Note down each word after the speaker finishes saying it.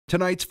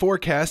Tonight's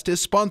forecast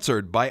is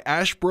sponsored by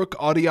Ashbrook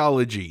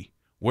Audiology,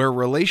 where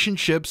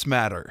relationships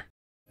matter.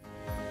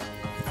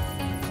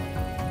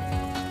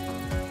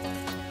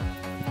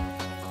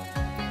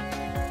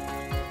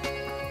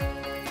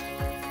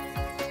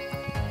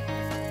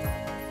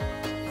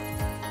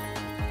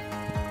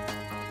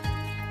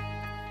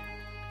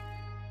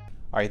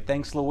 All right,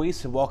 thanks,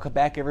 Luis, and welcome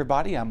back,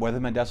 everybody. I'm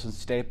Weatherman Dustin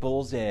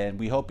Staples, and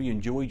we hope you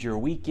enjoyed your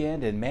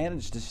weekend and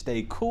managed to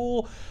stay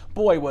cool.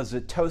 Boy, was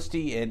it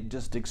toasty and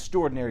just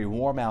extraordinary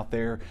warm out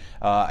there.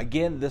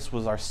 Again, this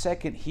was our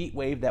second heat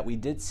wave that we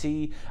did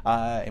see,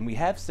 and we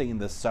have seen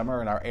this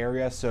summer in our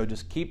area, so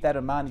just keep that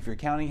in mind if you're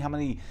counting how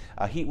many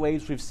heat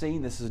waves we've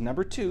seen. This is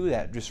number 2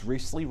 that just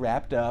recently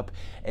wrapped up,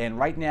 and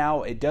right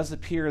now it does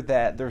appear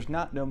that there's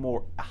no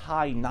more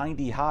high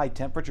 90 high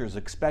temperatures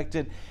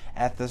expected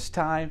at this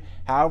time.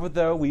 However,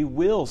 though, we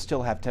will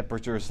still have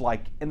temperatures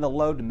like in the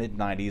low to mid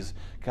 90s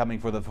coming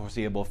for the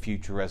foreseeable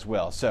future as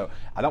well. So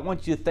I don't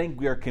want you to think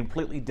we are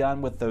completely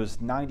done with those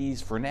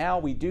 90s for now.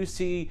 We do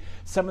see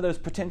some of those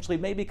potentially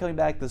maybe coming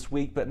back this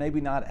week, but maybe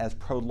not as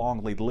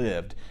prolongedly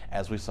lived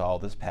as we saw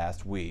this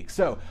past week.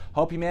 So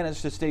hope you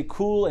managed to stay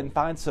cool and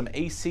find some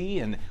AC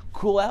and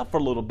cool out for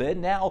a little bit.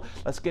 Now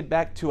let's get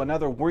back to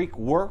another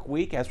work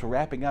week as we're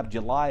wrapping up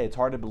July. It's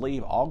hard to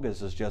believe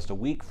August is just a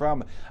week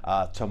from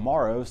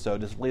tomorrow. So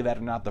just believe that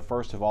or not, the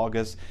 1st of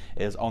August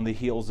is on the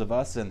heels of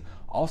us, and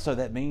also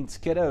that means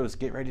kiddos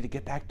get ready to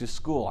get back to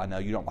school. I know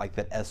you don't like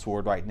that S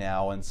word right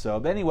now, and so,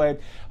 but anyway,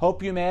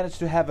 hope you managed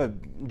to have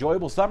an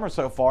enjoyable summer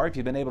so far if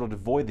you've been able to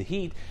avoid the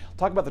heat.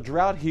 Talk about the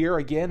drought here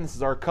again. This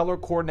is our color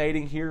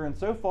coordinating here, and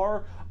so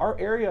far our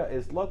area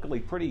is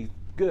locally pretty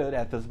good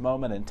at this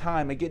moment in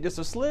time. Again, just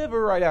a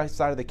sliver right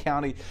outside of the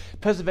county,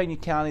 Pennsylvania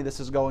County. This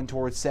is going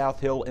towards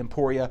South Hill,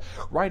 Emporia.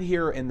 Right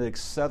here in the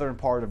southern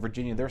part of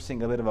Virginia, they're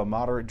seeing a bit of a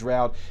moderate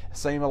drought.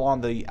 Same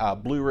along the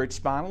Blue Ridge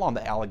Spine, along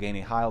the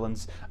Allegheny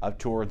Highlands, up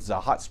towards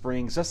Hot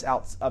Springs, just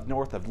up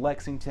north of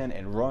Lexington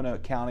and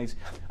Roanoke counties.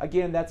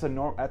 Again, that's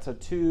a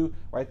 2.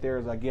 Right there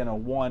is again a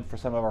 1 for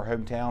some of our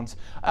hometowns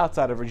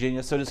outside of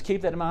Virginia. So just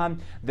keep that in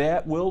mind.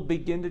 That will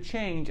begin to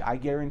change, I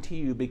guarantee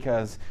you,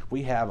 because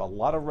we have a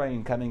lot of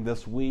rain coming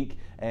this week,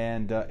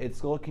 and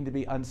it's looking to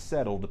be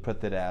unsettled, to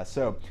put that as.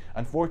 So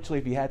unfortunately,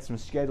 if you had some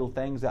scheduled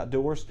things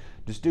outdoors,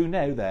 just do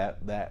know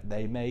that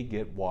they may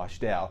get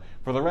washed out.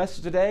 For the rest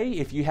of today,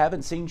 if you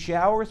haven't seen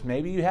showers,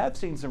 maybe you have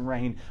seen some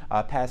rain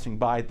passing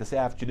by this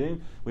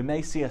afternoon. We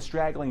may see a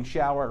straggling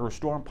shower or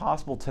storm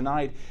possible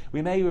tonight.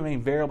 We may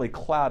remain variably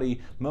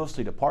cloudy,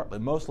 mostly to partly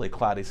mostly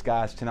cloudy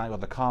skies tonight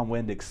with a calm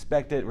wind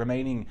expected,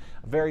 remaining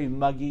very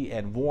muggy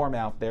and warm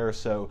out there.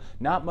 So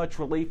not much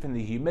relief in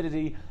the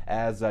humidity,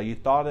 as you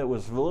thought it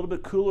was a little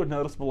bit cooler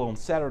noticeable on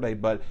Saturday,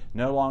 but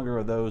no longer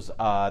are those.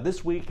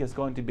 This week is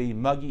going to be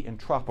muggy and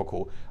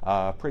tropical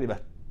pretty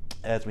much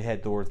as we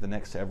head towards the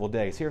next several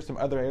days. Here's some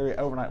other area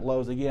overnight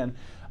lows again.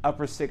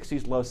 Upper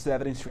 60s, low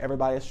 70s for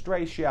everybody. A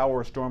stray shower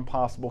or storm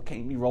possible,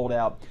 can't be rolled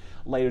out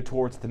later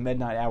towards the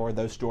midnight hour.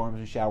 Those storms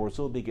and showers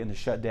will begin to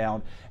shut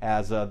down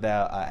as the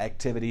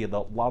activity, a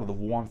lot of the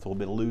warmth will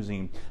be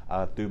losing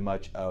through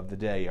much of the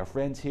day. Our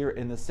friends here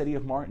in the city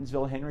of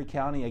Martinsville, Henry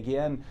County,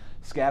 again,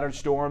 scattered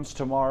storms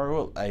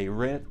tomorrow,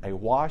 a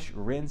wash,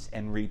 rinse,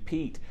 and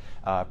repeat.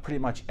 Pretty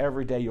much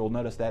every day. You'll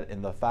notice that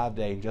in the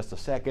 5-day in just a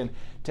second.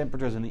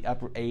 Temperatures in the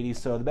upper 80s,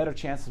 so the better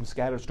chance of some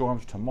scattered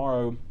storms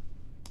tomorrow,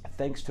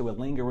 thanks to a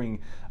lingering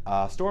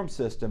storm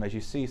system, as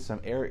you see some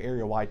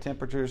area-wide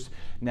temperatures.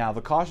 Now,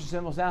 the caution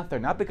symbol is out there,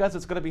 not because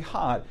it's going to be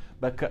hot,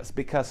 but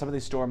because some of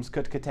these storms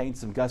could contain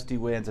some gusty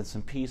winds and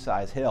some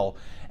pea-sized hail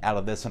out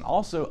of this, and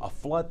also a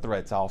flood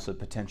threat's also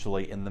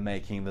potentially in the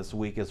making this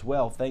week as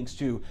well, thanks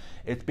to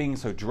it being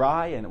so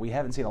dry, and we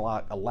haven't seen a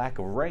lack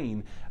of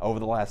rain over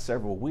the last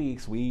several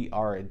weeks. We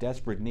are in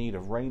desperate need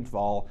of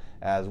rainfall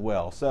as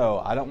well.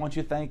 So I don't want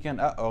you thinking,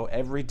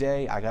 every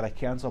day I got to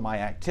cancel my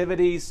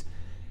activities.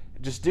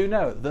 Just do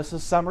know, this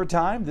is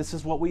summertime. This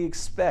is what we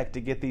expect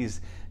to get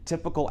these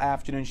typical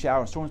afternoon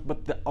shower storms.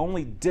 But the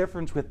only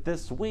difference with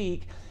this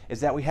week is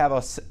that we have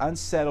an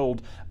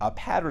unsettled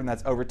pattern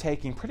that's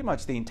overtaking pretty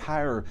much the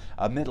entire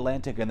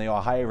Mid-Atlantic and the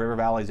Ohio River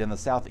valleys and the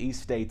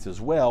southeast states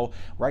as well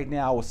right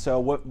now. So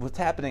what's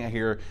happening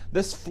here?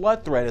 This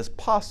flood threat is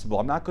possible.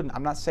 I'm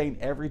not saying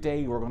every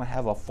day we're going to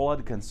have a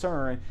flood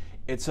concern.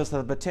 It's just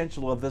the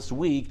potential of this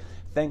week,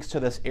 thanks to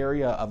this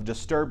area of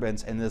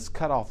disturbance and this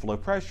cutoff low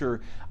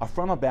pressure, a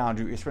frontal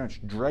boundary is pretty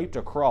much draped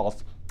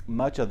across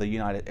much of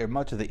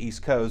the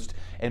East Coast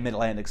and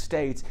Mid-Atlantic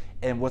states.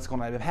 And what's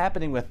going to be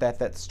happening with that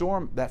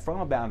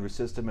frontal boundary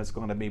system is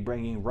going to be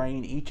bringing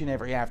rain each and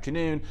every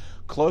afternoon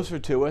closer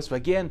to us. But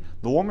again,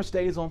 the warmest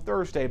day is on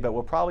Thursday, but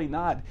will probably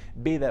not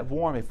be that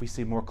warm. If we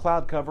see more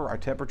cloud cover, our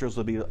temperatures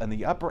will be in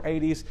the upper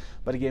 80s.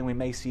 But again, we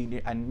may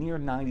see a near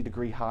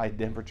 90-degree high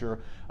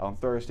temperature on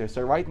Thursday.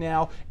 So right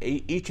now,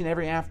 each and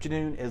every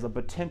afternoon is a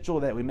potential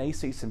that we may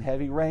see some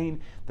heavy rain.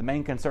 The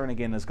main concern,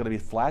 again, is going to be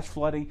flash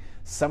flooding.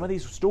 Some of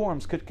these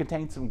storms could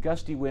contain some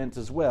gusty winds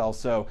as well.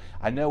 So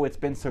I know it's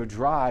been so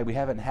dry. we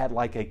haven't had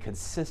like a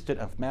consistent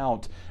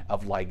amount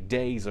of like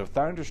days of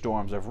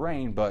thunderstorms of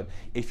rain. But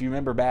if you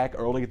remember back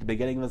early at the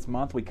beginning of this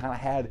month, we kind of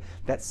had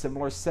that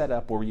similar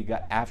setup where you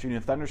got afternoon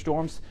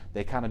thunderstorms.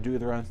 They kind of do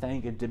their own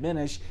thing and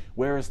diminish,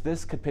 whereas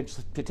this could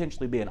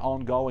potentially be an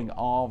ongoing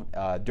all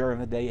during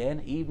the day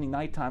and evening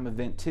nighttime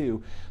event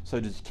too.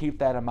 So just keep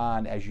that in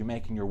mind as you're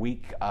making your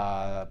week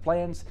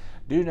plans.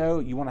 Do know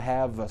you want to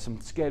have some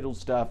scheduled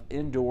stuff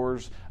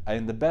indoors,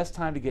 and the best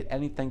time to get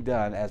anything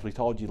done, as we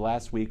told you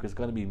last week, is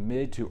going to be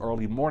mid to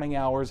early morning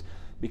hours,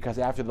 because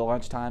after the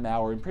lunchtime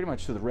hour and pretty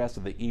much through the rest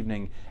of the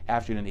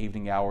afternoon and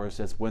evening hours,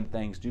 that's when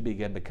things do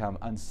begin to become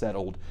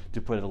unsettled,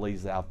 to put it at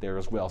least out there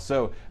as well.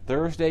 So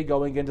Thursday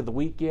going into the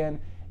weekend,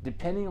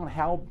 depending on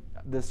how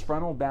this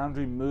frontal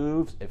boundary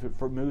moves, if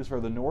it moves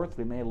further north,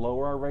 we may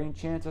lower our rain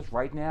chances.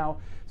 Right now,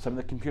 some of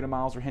the computer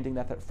models are hinting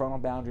that that frontal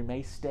boundary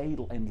may stay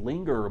and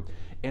linger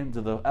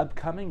into the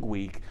upcoming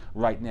week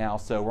right now.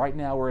 So right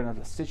now we're in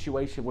a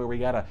situation where we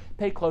got to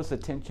pay close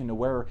attention to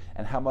where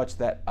and how much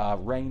that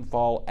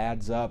rainfall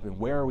adds up and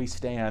where we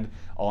stand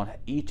on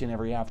each and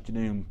every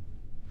afternoon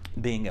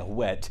being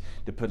wet,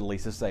 to put it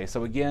least to say.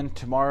 So again,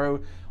 tomorrow,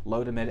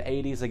 low to mid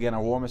 80s. Again,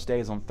 our warmest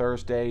days on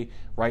Thursday.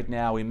 Right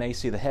now, we may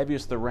see the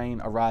heaviest of the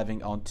rain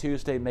arriving on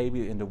Tuesday,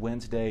 maybe into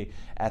Wednesday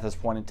at this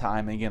point in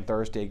time. And again,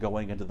 Thursday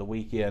going into the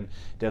weekend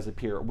does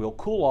appear it will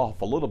cool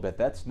off a little bit.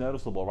 That's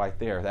noticeable right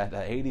there. That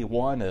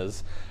 81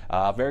 is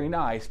very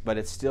nice, but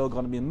it's still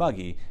going to be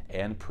muggy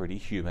and pretty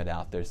humid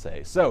out there,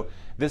 say. So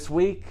this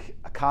week,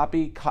 a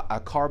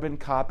carbon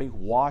copy,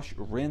 wash,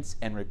 rinse,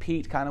 and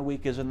repeat kind of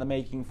week is in the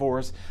making for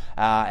us.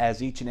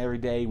 As each and every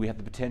day, we have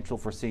the potential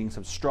for seeing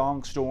some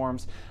strong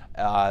storms.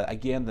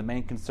 Again, the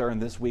main concern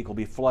this week will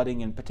be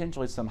flooding and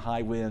potentially some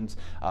high winds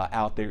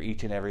out there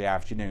each and every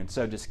afternoon.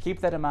 So just keep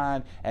that in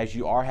mind as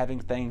you are having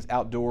things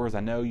outdoors.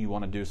 I know you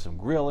want to do some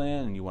grilling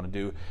and you want to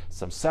do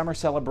some summer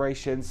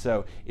celebrations.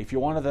 So if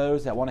you're one of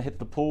those that want to hit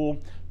the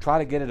pool, try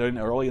to get it in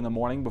early in the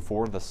morning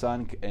before the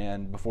sun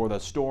and before the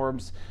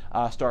storms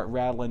start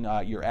rattling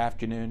your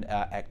afternoon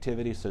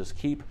activities. So just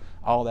keep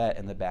all that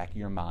in the back of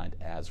your mind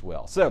as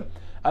well. So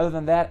other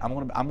than that, I'm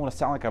gonna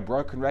sound like a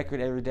broken record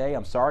every day.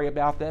 I'm sorry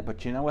about that,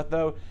 but you know what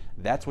though?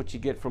 That's what you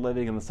get for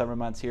living in the summer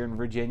months here in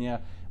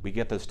Virginia. We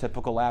get those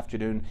typical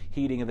afternoon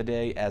heating of the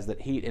day as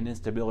that heat and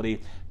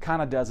instability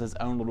kind of does its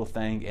own little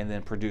thing and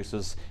then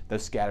produces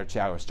those scattered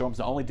shower storms.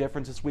 The only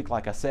difference this week,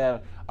 like I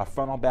said, a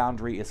frontal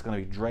boundary is going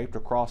to be draped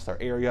across our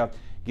area,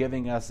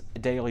 giving us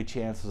daily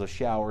chances of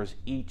showers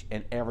each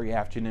and every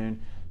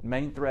afternoon.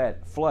 Main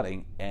threat,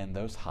 flooding and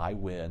those high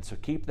winds. So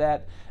keep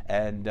that,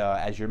 and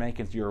as you're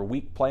making your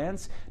week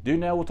plans, do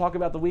know we'll talk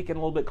about the weekend a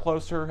little bit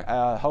closer.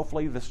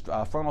 Hopefully this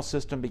frontal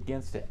system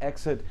begins to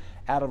exit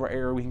out of our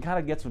area. We can kind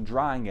of get some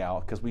drying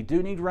out because we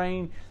do need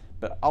rain,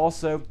 but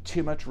also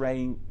too much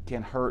rain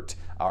can hurt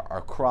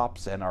our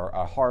crops and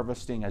our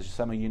harvesting. As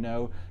some of you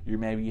know,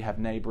 maybe you have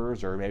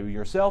neighbors or maybe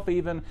yourself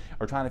even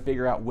are trying to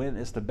figure out when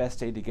is the best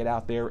day to get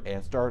out there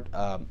and start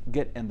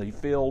get in the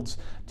fields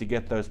to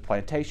get those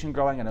plantation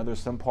growing. I know there's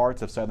some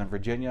parts of Southern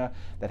Virginia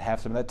that have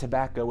some of that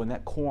tobacco and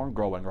that corn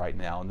growing right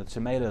now and the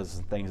tomatoes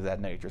and things of that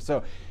nature.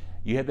 So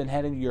you have been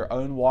heading to your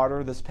own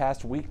water this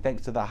past week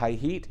thanks to the high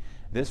heat.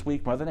 This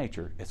week, Mother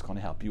Nature is going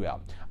to help you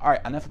out. All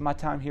right, enough of my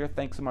time here.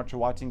 Thanks so much for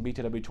watching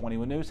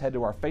BTW21 News. Head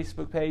to our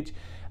Facebook page.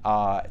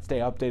 Stay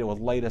updated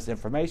with latest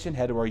information.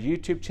 Head to our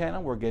YouTube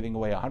channel. We're giving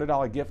away a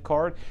 $100 gift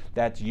card.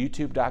 That's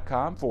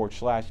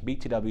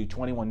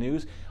youtube.com/BTW21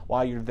 News.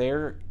 While you're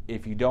there,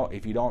 if you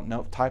don't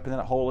know, type in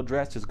that whole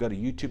address, just go to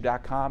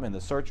youtube.com in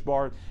the search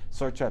bar,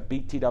 search up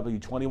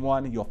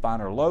BTW21. You'll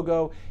find our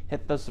logo.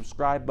 Hit the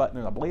subscribe button,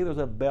 and I believe there's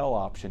a bell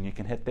option you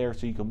can hit there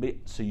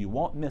so you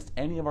won't miss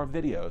any of our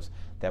videos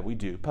that we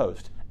do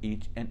post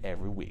each and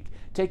every week.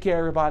 Take care,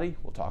 everybody.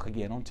 We'll talk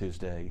again on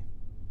Tuesday.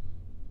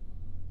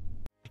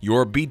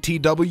 Your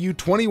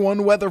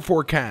BTW21 weather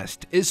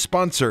forecast is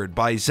sponsored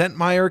by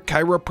Zentmeyer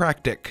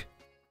Chiropractic.